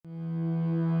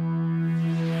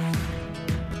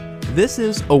This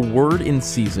is A Word in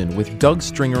Season with Doug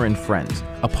Stringer and Friends,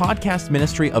 a podcast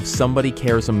ministry of Somebody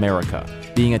Cares America,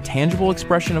 being a tangible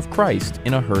expression of Christ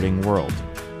in a hurting world.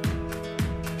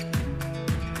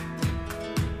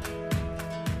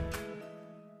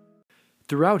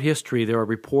 Throughout history, there are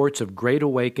reports of great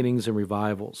awakenings and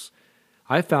revivals.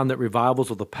 I found that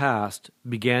revivals of the past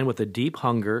began with a deep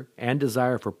hunger and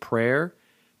desire for prayer,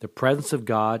 the presence of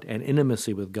God, and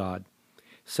intimacy with God.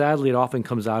 Sadly, it often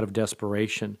comes out of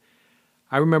desperation.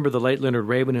 I remember the late Leonard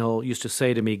Ravenhill used to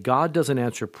say to me, God doesn't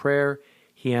answer prayer,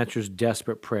 He answers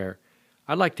desperate prayer.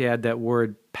 I'd like to add that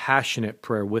word passionate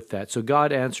prayer with that. So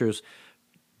God answers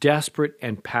desperate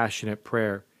and passionate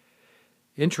prayer.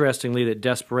 Interestingly, that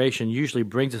desperation usually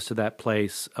brings us to that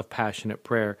place of passionate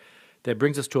prayer that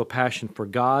brings us to a passion for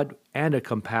God and a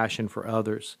compassion for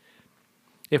others.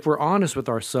 If we're honest with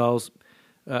ourselves,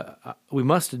 we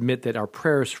must admit that our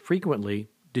prayers frequently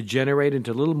degenerate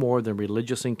into little more than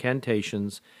religious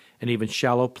incantations and even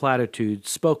shallow platitudes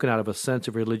spoken out of a sense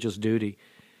of religious duty.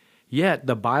 Yet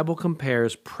the Bible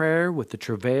compares prayer with the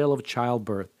travail of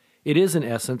childbirth. It is, in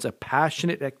essence, a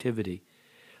passionate activity.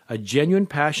 A genuine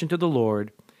passion to the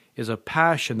Lord is a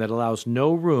passion that allows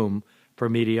no room for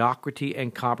mediocrity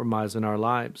and compromise in our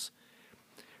lives.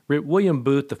 William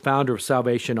Booth, the founder of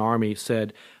Salvation Army,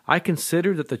 said, "I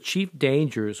consider that the chief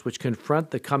dangers which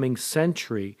confront the coming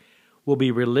century will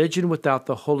be religion without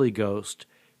the Holy Ghost,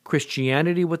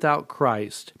 Christianity without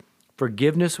Christ,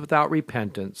 forgiveness without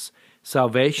repentance,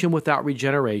 salvation without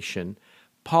regeneration,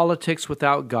 politics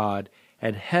without God,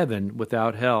 and heaven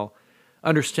without hell."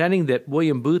 Understanding that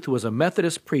William Booth was a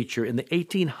Methodist preacher in the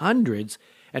 1800s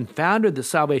and founded the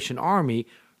Salvation Army,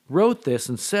 wrote this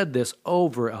and said this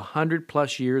over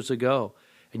 100+ years ago.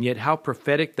 And yet how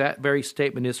prophetic that very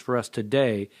statement is for us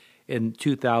today in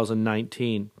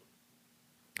 2019.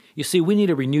 You see, we need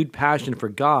a renewed passion for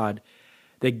God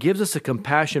that gives us a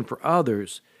compassion for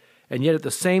others, and yet at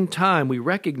the same time we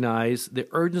recognize the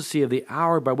urgency of the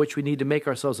hour by which we need to make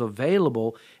ourselves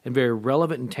available in very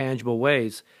relevant and tangible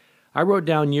ways. I wrote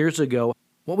down years ago,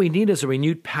 what we need is a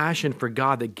renewed passion for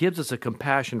God that gives us a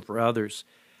compassion for others.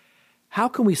 How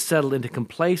can we settle into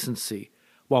complacency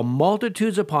while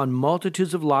multitudes upon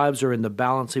multitudes of lives are in the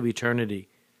balance of eternity?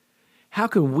 How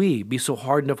can we be so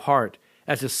hardened of heart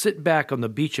as to sit back on the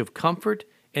beach of comfort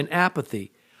and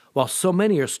apathy while so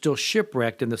many are still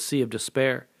shipwrecked in the sea of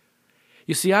despair?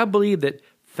 You see, I believe that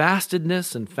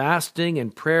fastedness and fasting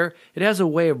and prayer, it has a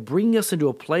way of bringing us into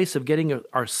a place of getting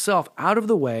ourselves out of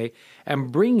the way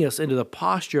and bringing us into the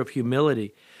posture of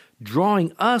humility,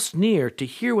 drawing us near to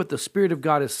hear what the Spirit of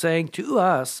God is saying to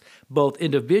us, both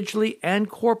individually and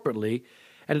corporately,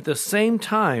 and at the same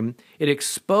time, it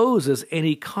exposes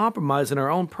any compromise in our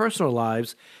own personal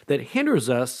lives that hinders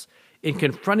us in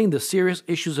confronting the serious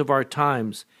issues of our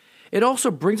times. It also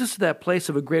brings us to that place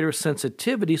of a greater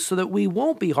sensitivity so that we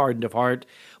won't be hardened of heart,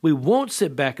 we won't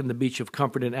sit back on the beach of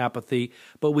comfort and apathy,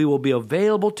 but we will be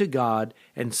available to God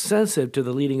and sensitive to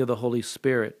the leading of the Holy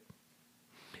Spirit.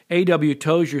 A.W.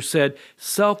 Tozier said,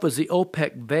 "Self is the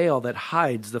opaque veil that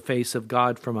hides the face of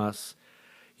God from us."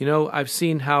 You know, I've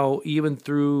seen how even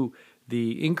through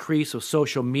the increase of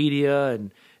social media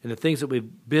and the things that we've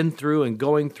been through and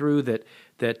going through that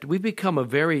we've become a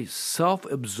very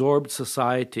self-absorbed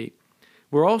society.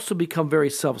 We're also become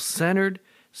very self-centered,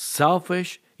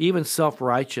 selfish, even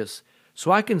self-righteous.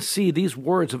 So I can see these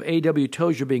words of A.W.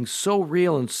 Tozier being so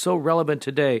real and so relevant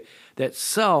today, that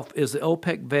self is the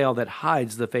opaque veil that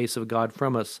hides the face of God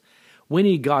from us. We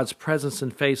need God's presence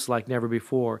and face like never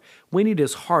before. We need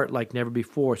His heart like never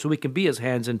before, so we can be His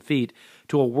hands and feet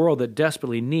to a world that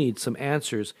desperately needs some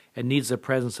answers and needs the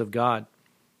presence of God.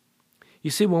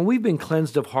 You see, when we've been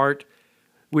cleansed of heart,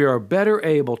 we are better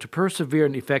able to persevere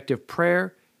in effective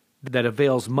prayer that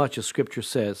avails much, as Scripture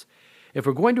says. If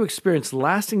we're going to experience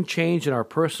lasting change in our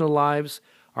personal lives,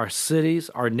 our cities,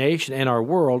 our nation, and our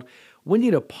world, we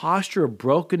need a posture of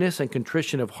brokenness and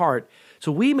contrition of heart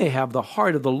so we may have the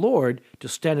heart of the Lord to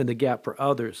stand in the gap for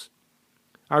others.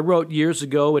 I wrote years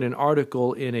ago in an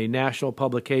article in a national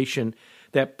publication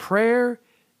that prayer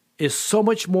is so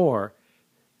much more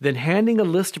than handing a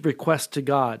list of requests to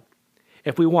God.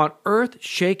 If we want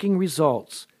earth-shaking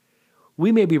results,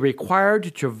 we may be required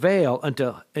to travail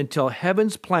until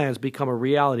heaven's plans become a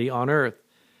reality on earth.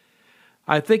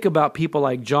 I think about people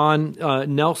like John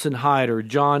Nelson Hyde, or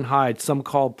John Hyde, some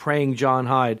call Praying John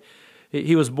Hyde.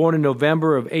 He was born in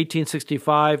November of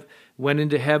 1865, went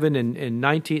into heaven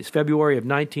in February of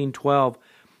 1912.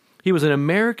 He was an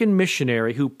American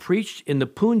missionary who preached in the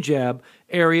Punjab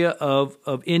area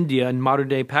of India and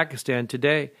modern-day Pakistan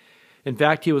today. In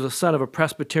fact, he was a son of a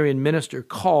Presbyterian minister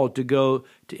called to go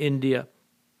to India.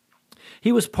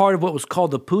 He was part of what was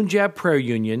called the Punjab Prayer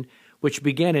Union, which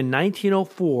began in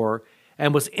 1904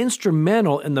 and was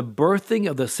instrumental in the birthing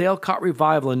of the Sialkot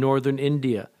revival in northern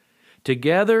India.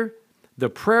 Together, the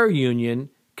Prayer Union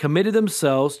committed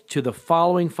themselves to the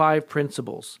following 5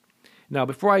 principles. Now,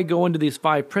 before I go into these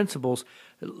 5 principles,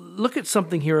 look at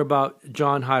something here about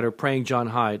John Hyde, or Praying John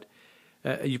Hyde.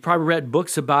 You've probably read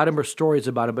books about him or stories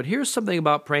about him, but here's something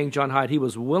about Praying John Hyde. He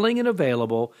was willing and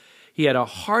available. He had a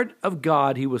heart of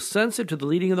God. He was sensitive to the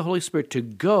leading of the Holy Spirit to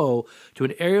go to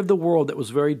an area of the world that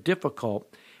was very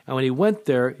difficult. And when he went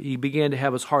there, he began to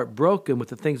have his heart broken with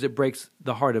the things that breaks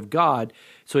the heart of God.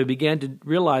 So he began to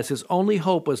realize his only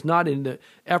hope was not in the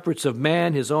efforts of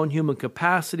man, his own human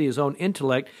capacity, his own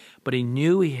intellect, but he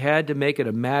knew he had to make it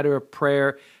a matter of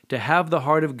prayer to have the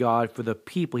heart of God for the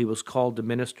people he was called to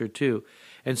minister to.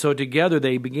 And so together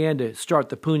they began to start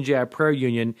the Punjab Prayer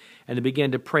Union, and they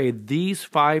began to pray these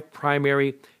 5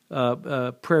 primary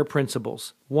prayer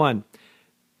principles. 1,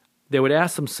 they would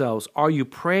ask themselves, are you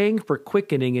praying for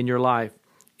quickening in your life,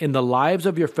 in the lives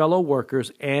of your fellow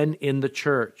workers, and in the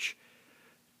church?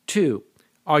 2,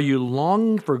 are you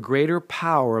longing for greater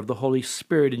power of the Holy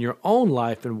Spirit in your own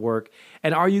life and work,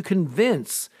 and are you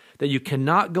convinced that you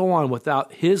cannot go on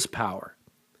without His power?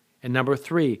 And number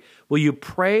 3, will you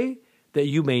pray that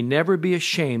you may never be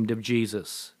ashamed of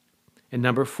Jesus? And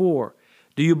number 4,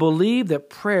 do you believe that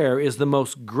prayer is the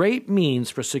most great means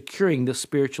for securing this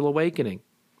spiritual awakening?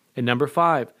 And number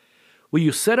 5, will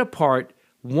you set apart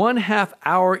 1/2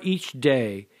 hour each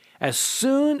day as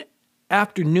soon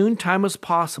after noontime as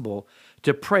possible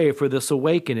to pray for this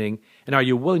awakening? And are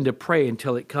you willing to pray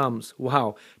until it comes?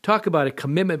 Wow. Talk about a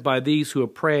commitment by these who are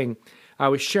praying. I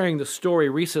was sharing the story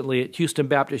recently at Houston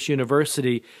Baptist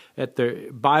University at the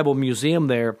Bible Museum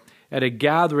there at a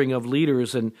gathering of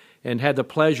leaders, and had the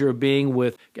pleasure of being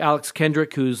with Alex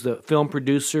Kendrick, who's the film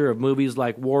producer of movies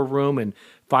like War Room and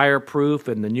Fireproof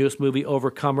and the newest movie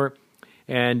Overcomer,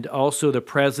 and also the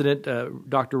president,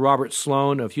 Dr. Robert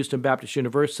Sloan of Houston Baptist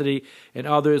University, and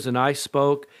others, and I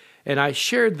spoke. And I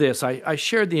shared this. I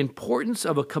shared the importance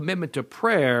of a commitment to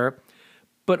prayer,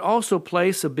 but also a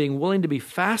place of being willing to be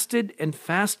fasted and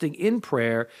fasting in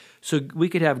prayer so we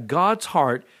could have God's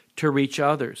heart to reach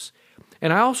others.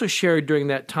 And I also shared during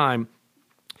that time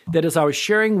that as I was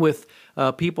sharing with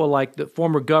people like the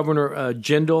former Governor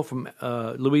Jindal from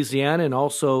Louisiana, and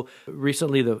also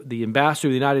recently the ambassador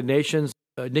of the United Nations,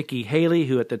 Nikki Haley,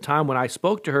 who at the time when I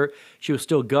spoke to her, she was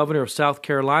still governor of South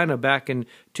Carolina back in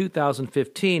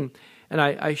 2015. And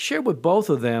I shared with both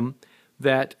of them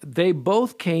that they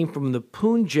both came from the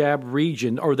Punjab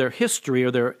region, or their history or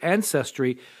their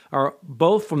ancestry are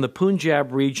both from the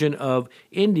Punjab region of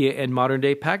India and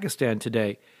modern-day Pakistan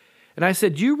today. And I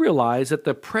said, you realize that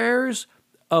the prayers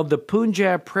of the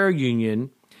Punjab Prayer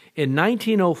Union in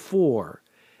 1904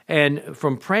 and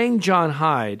from Praying John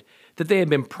Hyde, that they had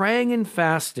been praying and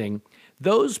fasting,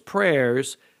 those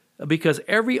prayers, because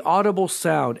every audible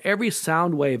sound, every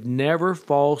sound wave never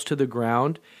falls to the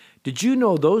ground. Did you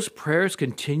know those prayers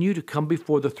continue to come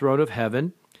before the throne of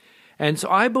heaven? And so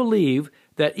I believe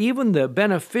that even the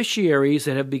beneficiaries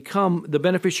that have become the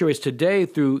beneficiaries today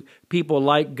through people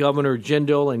like Governor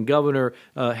Jindal and Governor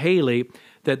Haley,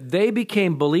 that they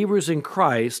became believers in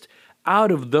Christ out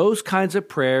of those kinds of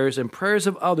prayers and prayers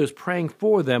of others praying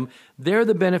for them. They're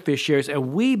the beneficiaries,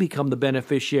 and we become the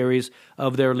beneficiaries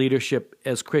of their leadership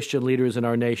as Christian leaders in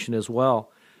our nation as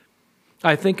well.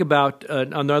 I think about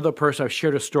another person. I've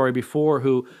shared a story before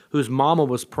whose mama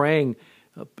was praying,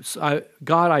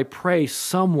 God, I pray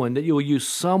someone, that you will use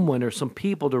someone or some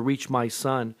people to reach my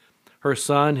son. Her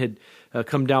son had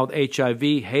come down with HIV,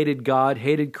 hated God,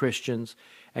 hated Christians,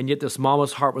 and yet this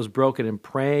mama's heart was broken and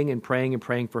praying and praying and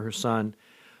praying for her son.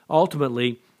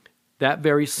 Ultimately, that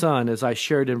very son, as I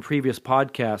shared in previous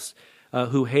podcasts,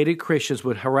 who hated Christians,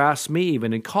 would harass me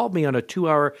even and called me on a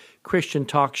 2-hour Christian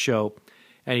talk show.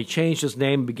 And he changed his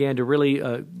name, began to really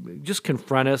just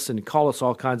confront us and call us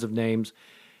all kinds of names.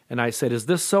 And I said, is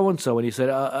this so-and-so? And he said,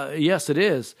 yes, it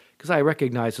is, because I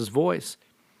recognize his voice.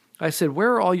 I said,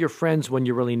 where are all your friends when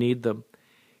you really need them?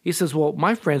 He says, well,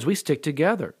 my friends, we stick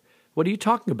together. What are you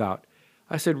talking about?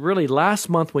 I said, really, last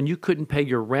month when you couldn't pay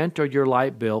your rent or your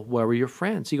light bill, where were your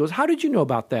friends? He goes, how did you know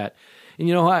about that? And,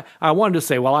 you know, I wanted to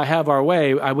say, well, I have our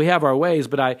way. We have our ways.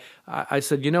 But I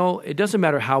said, you know, it doesn't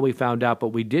matter how we found out, but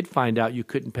we did find out you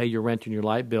couldn't pay your rent and your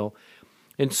light bill.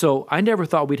 And so I never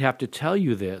thought we'd have to tell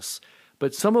you this.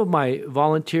 But some of my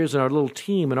volunteers in our little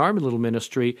team, in our little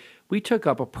ministry, we took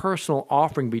up a personal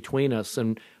offering between us,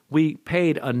 and we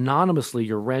paid anonymously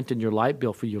your rent and your light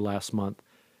bill for you last month.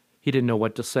 He didn't know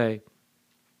what to say.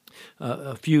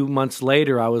 A few months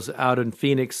later, I was out in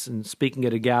Phoenix and speaking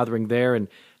at a gathering there, and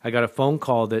I got a phone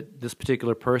call that this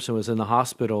particular person was in the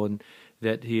hospital and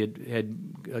that he had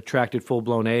attracted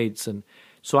full-blown AIDS. And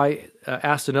so I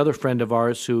asked another friend of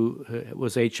ours who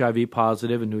was HIV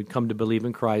positive and who had come to believe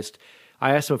in Christ.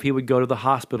 I asked him if he would go to the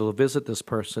hospital to visit this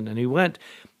person, and he went.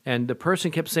 And the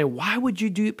person kept saying, "Why would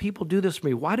people do this for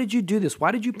me? Why did you do this?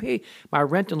 Why did you pay my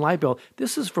rent and light bill?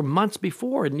 This is from months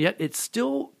before," and yet it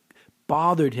still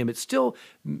bothered him. It still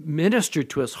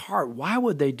ministered to his heart. Why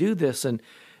would they do this?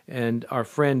 And our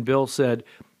friend Bill said,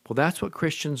 "Well, that's what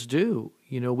Christians do.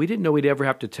 We didn't know we'd ever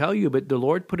have to tell you, but the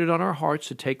Lord put it on our hearts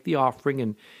to take the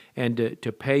offering and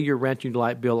to pay your rent and your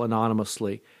light bill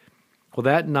anonymously." Well,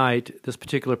 that night, this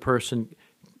particular person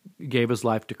gave his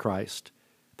life to Christ.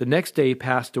 The next day, he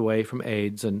passed away from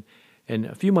AIDS, and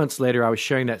a few months later, I was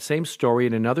sharing that same story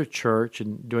in another church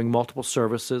and doing multiple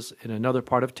services in another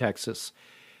part of Texas.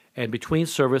 And between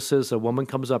services, a woman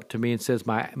comes up to me and says,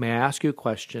 "May I ask you a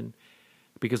question?"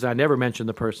 Because I never mentioned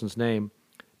the person's name.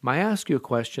 "May I ask you a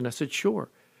question?" I said, "Sure."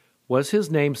 "Was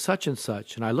his name such and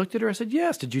such?" And I looked at her, I said,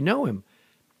 "Yes, did you know him?"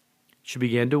 She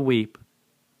began to weep.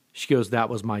 She goes, "That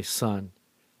was my son.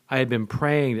 I had been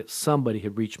praying that somebody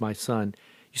had reached my son."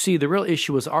 You see, the real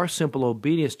issue was our simple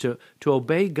obedience to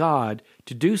obey God,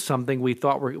 to do something we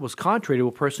thought was contrary to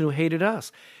a person who hated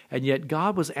us. And yet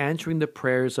God was answering the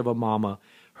prayers of a mama.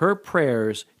 Her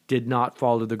prayers did not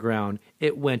fall to the ground.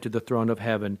 It went to the throne of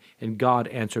heaven, and God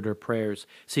answered her prayers.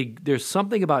 See, there's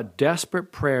something about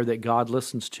desperate prayer that God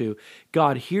listens to.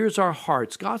 God hears our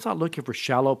hearts. God's not looking for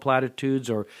shallow platitudes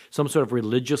or some sort of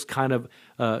religious kind of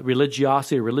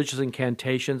religiosity or religious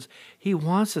incantations. He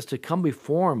wants us to come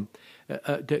before Him,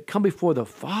 to come before the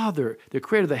Father, the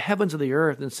Creator of the heavens and the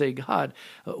earth, and say, "God,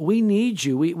 we need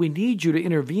you. We need you to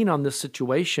intervene on this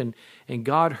situation." And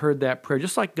God heard that prayer,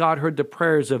 just like God heard the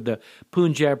prayers of the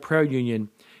Punjab Prayer Union,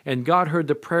 and God heard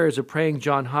the prayers of praying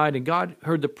John Hyde, and God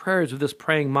heard the prayers of this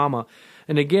praying mama.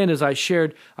 And again, as I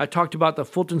shared, I talked about the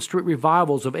Fulton Street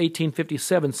revivals of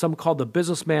 1857, some called the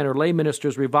businessman or lay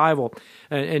minister's revival.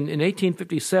 And in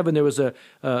 1857, there was a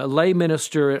lay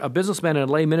minister, a businessman and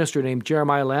a lay minister named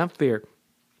Jeremiah Lamphere.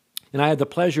 And I had the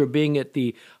pleasure of being at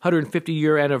the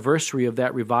 150-year anniversary of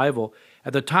that revival.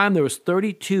 At the time, there was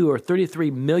 32 or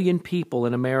 33 million people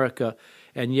in America,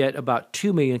 and yet about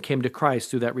 2 million came to Christ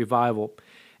through that revival.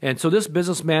 And so this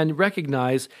businessman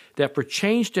recognized that for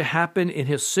change to happen in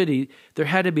his city, there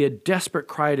had to be a desperate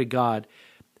cry to God.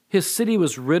 His city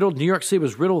was riddled, New York City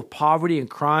was riddled with poverty and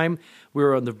crime. We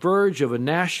were on the verge of a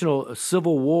national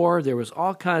civil war. There was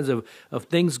all kinds of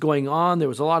things going on. There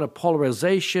was a lot of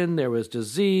polarization. There was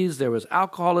disease. There was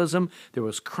alcoholism. There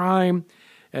was crime.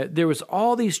 There was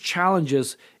all these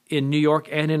challenges in New York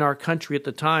and in our country at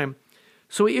the time.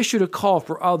 So he issued a call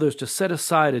for others to set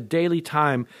aside a daily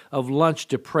time of lunch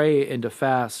to pray and to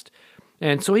fast.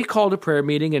 And so he called a prayer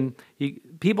meeting, and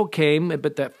people came.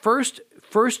 But that first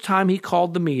time he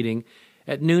called the meeting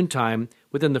at noontime,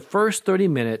 within the first 30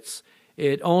 minutes,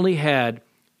 it only had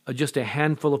just a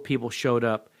handful of people showed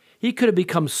up. He could have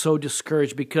become so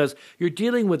discouraged because you're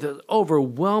dealing with the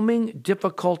overwhelming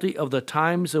difficulty of the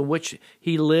times in which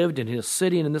he lived in his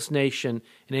city and in this nation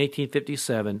in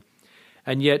 1857.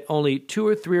 And yet only 2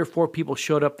 or 3 or 4 people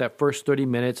showed up that first 30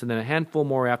 minutes, and then a handful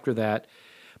more after that.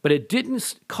 But it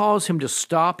didn't cause him to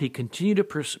stop. He continued to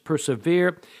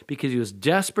persevere because he was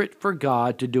desperate for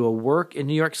God to do a work in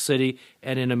New York City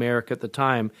and in America at the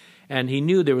time. And he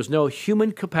knew there was no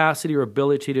human capacity or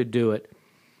ability to do it.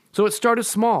 So it started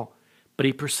small, but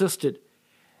he persisted.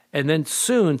 And then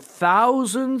soon,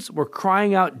 thousands were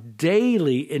crying out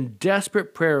daily in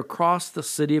desperate prayer across the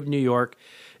city of New York.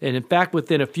 And in fact,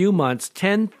 within a few months,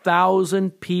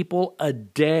 10,000 people a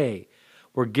day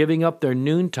were giving up their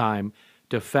noontime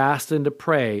to fast and to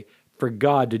pray for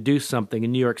God to do something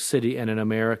in New York City and in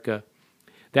America.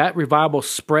 That revival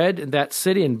spread in that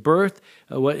city and birthed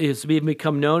what has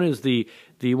become known as the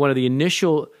one of the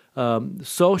initial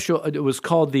social. It was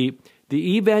called the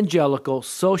evangelical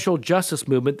social justice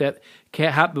movement that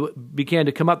began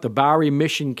to come up. The Bowery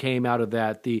Mission came out of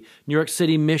that. The New York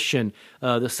City Mission,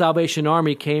 the Salvation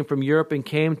Army came from Europe and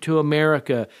came to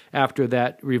America after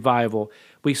that revival.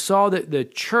 We saw that the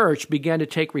church began to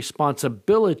take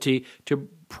responsibility to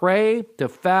pray, to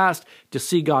fast, to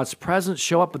see God's presence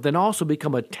show up, but then also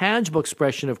become a tangible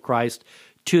expression of Christ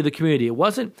to the community. It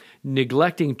wasn't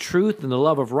neglecting truth and the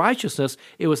love of righteousness.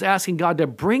 It was asking God to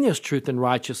bring us truth and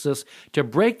righteousness, to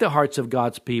break the hearts of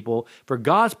God's people, for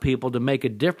God's people to make a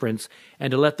difference and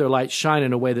to let their light shine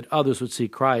in a way that others would see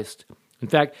Christ. In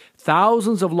fact,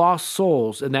 thousands of lost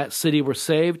souls in that city were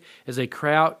saved as they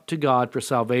cry out to God for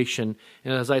salvation.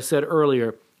 And as I said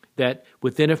earlier, that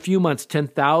within a few months,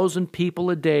 10,000 people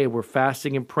a day were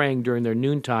fasting and praying during their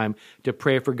noontime to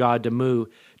pray for God to move.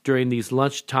 During these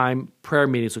lunchtime prayer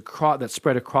meetings that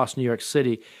spread across New York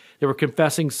City, they were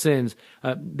confessing sins.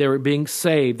 They were being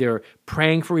saved. They were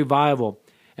praying for revival.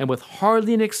 And with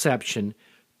hardly an exception,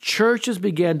 churches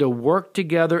began to work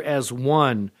together as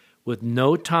one with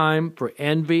no time for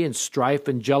envy and strife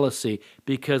and jealousy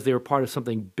because they were part of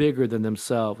something bigger than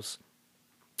themselves.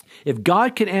 If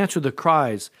God can answer the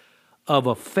cries of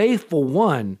a faithful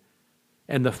one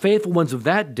and the faithful ones of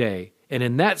that day and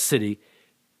in that city,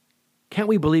 can't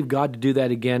we believe God to do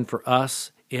that again for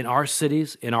us in our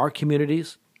cities, in our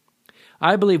communities?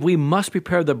 I believe we must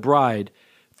prepare the bride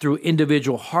through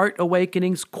individual heart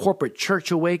awakenings, corporate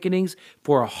church awakenings,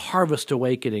 for a harvest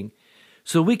awakening,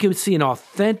 so we can see an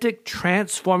authentic,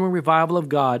 transforming revival of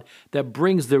God that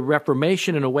brings the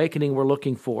reformation and awakening we're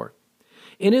looking for.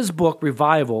 In his book,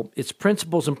 Revival, Its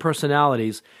Principles and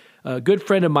Personalities, a good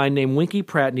friend of mine named Winky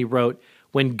Pratney wrote,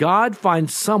 "When God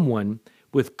finds someone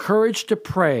with courage to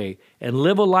pray and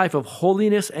live a life of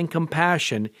holiness and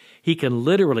compassion, he can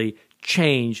literally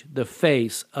change the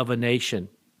face of a nation."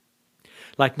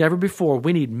 Like never before,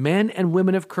 we need men and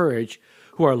women of courage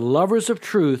who are lovers of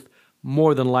truth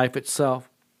more than life itself.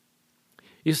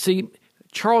 You see,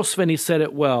 Charles Finney said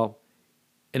it well,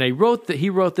 and he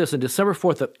wrote this on December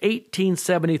 4th of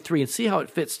 1873, and see how it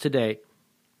fits today.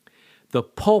 The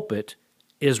pulpit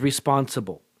is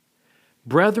responsible.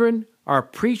 Brethren, our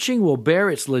preaching will bear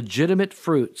its legitimate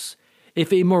fruits.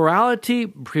 If immorality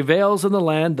prevails in the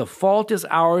land, the fault is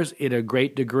ours in a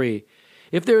great degree.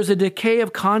 If there is a decay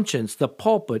of conscience, the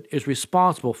pulpit is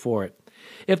responsible for it.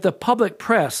 If the public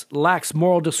press lacks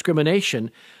moral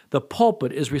discrimination, the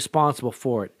pulpit is responsible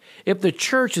for it. If the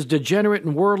church is degenerate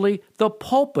and worldly, the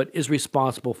pulpit is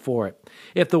responsible for it.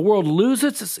 If the world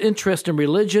loses its interest in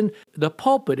religion, the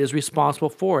pulpit is responsible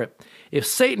for it. If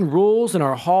Satan rules in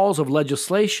our halls of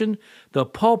legislation, the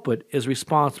pulpit is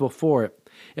responsible for it.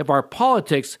 If our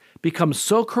politics become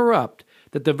so corrupt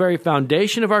that the very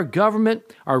foundation of our government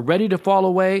are ready to fall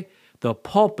away, the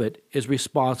pulpit is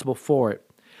responsible for it.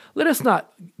 Let us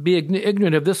not be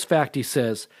ignorant of this fact, he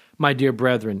says, my dear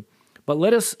brethren, but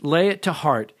let us lay it to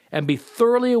heart and be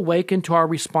thoroughly awakened to our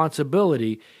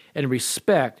responsibility and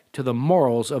respect to the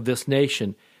morals of this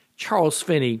nation. Charles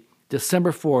Finney,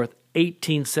 December 4th,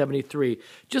 1873.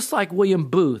 Just like William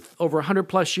Booth, over 100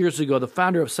 plus years ago, the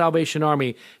founder of Salvation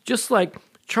Army, just like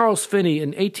Charles Finney in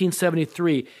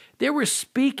 1873, they were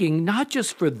speaking not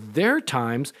just for their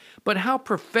times, but how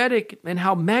prophetic and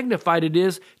how magnified it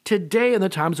is today in the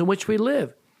times in which we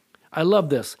live. I love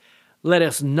this. Let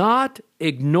us not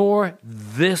ignore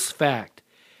this fact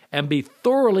and be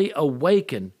thoroughly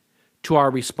awakened to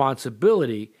our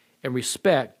responsibility and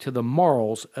respect to the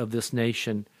morals of this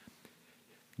nation.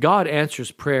 God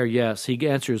answers prayer, yes. He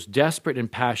answers desperate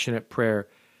and passionate prayer.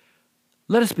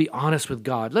 Let us be honest with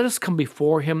God. Let us come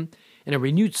before Him in a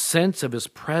renewed sense of His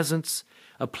presence,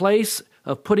 a place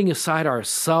of putting aside our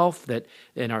self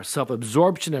and our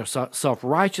self-absorption, our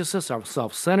self-righteousness, our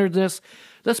self-centeredness.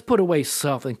 Let's put away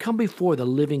self and come before the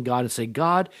living God and say,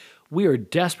 God, we are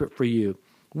desperate for you.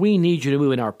 We need you to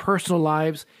move in our personal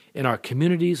lives, in our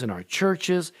communities, in our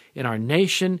churches, in our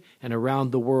nation, and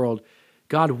around the world.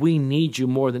 God, we need you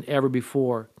more than ever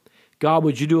before. God,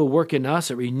 would you do a work in us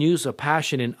that renews a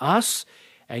passion in us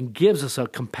and gives us a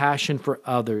compassion for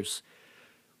others?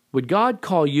 Would God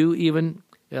call you even,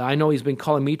 I know He's been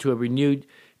calling me to a renewed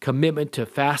commitment to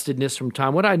fastedness from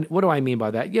time. What do I mean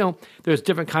by that? You know, there's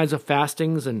different kinds of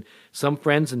fastings, and some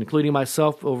friends, including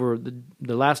myself, over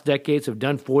the last decades have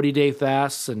done 40-day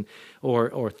fasts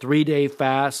or 3-day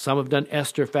fasts. Some have done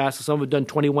Esther fasts. Some have done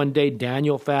 21-day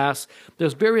Daniel fasts.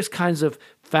 There's various kinds of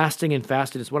fasting and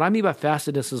fastedness. What I mean by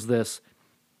fastedness is this.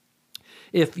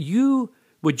 If you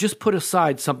would just put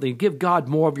aside something, give God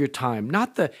more of your time,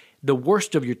 not the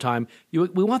worst of your time. We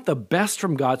want the best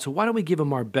from God, so why don't we give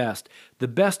Him our best, the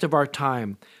best of our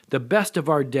time, the best of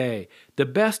our day, the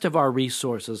best of our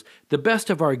resources, the best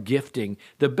of our gifting,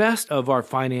 the best of our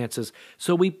finances.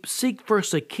 So we seek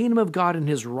first the kingdom of God and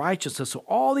His righteousness, so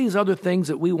all these other things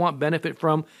that we want benefit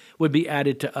from would be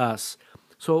added to us.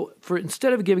 So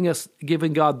instead of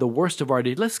giving God the worst of our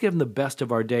day, let's give Him the best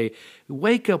of our day.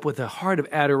 Wake up with a heart of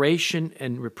adoration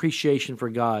and appreciation for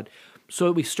God.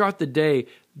 So we start the day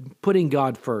putting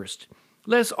God first.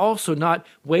 Let's also not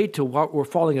wait till we're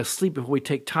falling asleep before we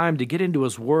take time to get into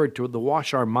His Word, to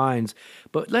wash our minds.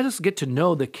 But let us get to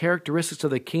know the characteristics of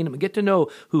the kingdom, get to know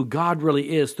who God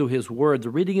really is through His Word,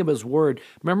 the reading of His Word,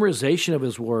 memorization of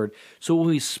His Word. So when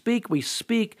we speak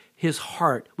His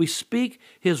heart. We speak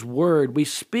His Word. We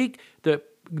speak the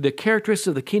the characteristics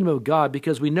of the kingdom of God,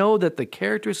 because we know that the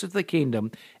characteristics of the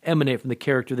kingdom emanate from the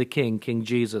character of the King, King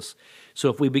Jesus. So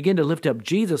if we begin to lift up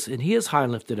Jesus, and he is high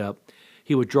and lifted up,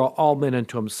 he would draw all men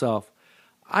unto himself.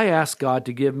 I ask God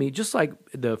to give me, just like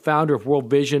the founder of World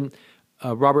Vision,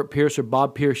 Robert Pierce or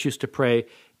Bob Pierce used to pray,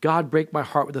 God, break my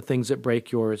heart with the things that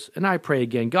break yours. And I pray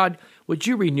again, God, would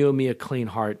you renew in me a clean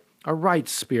heart, a right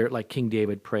spirit like King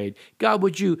David prayed. God,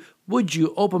 would you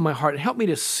open my heart and help me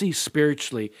to see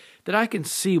spiritually, that I can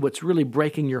see what's really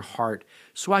breaking your heart,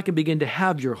 so I can begin to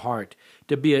have your heart,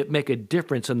 to make a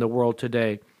difference in the world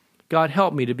today. God,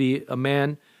 help me to be a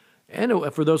man,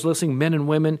 and for those listening, men and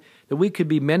women, that we could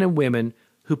be men and women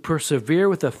who persevere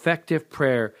with effective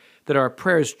prayer, that our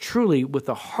prayers truly, with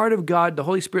the heart of God, the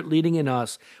Holy Spirit leading in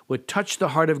us, would touch the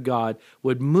heart of God,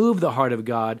 would move the heart of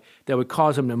God, that would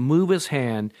cause him to move his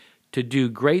hand to do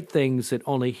great things that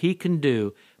only he can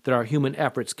do, that our human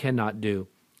efforts cannot do.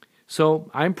 So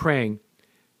I'm praying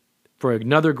for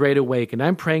another great awakening.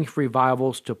 I'm praying for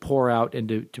revivals to pour out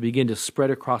and to begin to spread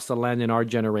across the land in our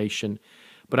generation.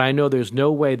 But I know there's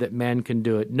no way that man can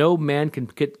do it. No man can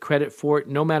get credit for it.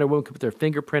 No man or woman can put their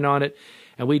fingerprint on it.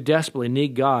 And we desperately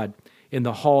need God in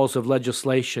the halls of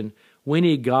legislation. We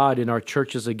need God in our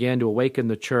churches again to awaken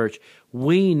the church.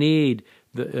 We need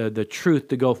the truth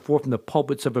to go forth from the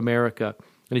pulpits of America.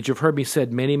 And as you've heard me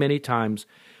said many, many times,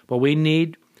 but we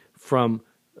need from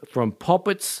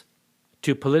pulpits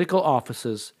to political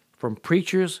offices, from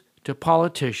preachers to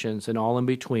politicians and all in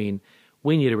between,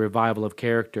 we need a revival of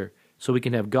character so we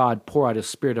can have God pour out his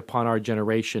Spirit upon our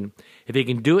generation. If he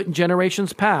can do it in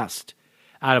generations past,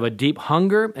 out of a deep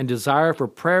hunger and desire for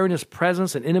prayer in his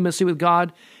presence and intimacy with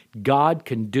God, God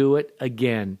can do it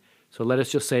again. So let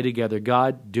us just say together,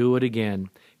 God, do it again.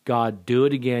 God, do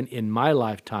it again in my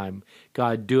lifetime.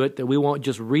 God, do it that we won't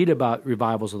just read about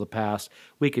revivals of the past.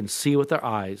 We can see with our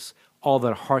eyes all that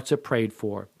our hearts have prayed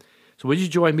for. So would you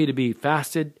join me to be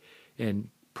fasted and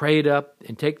prayed up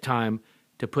and take time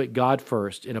to put God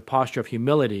first in a posture of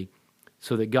humility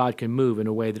so that God can move in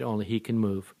a way that only he can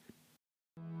move.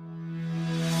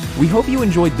 We hope you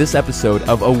enjoyed this episode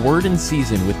of A Word in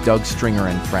Season with Doug Stringer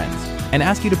and Friends, and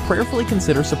ask you to prayerfully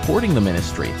consider supporting the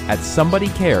ministry at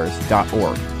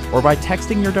somebodycares.org or by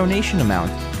texting your donation amount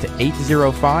to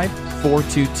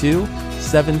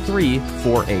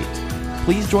 805-422-7348.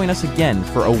 Please join us again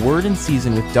for A Word in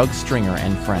Season with Doug Stringer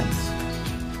and Friends.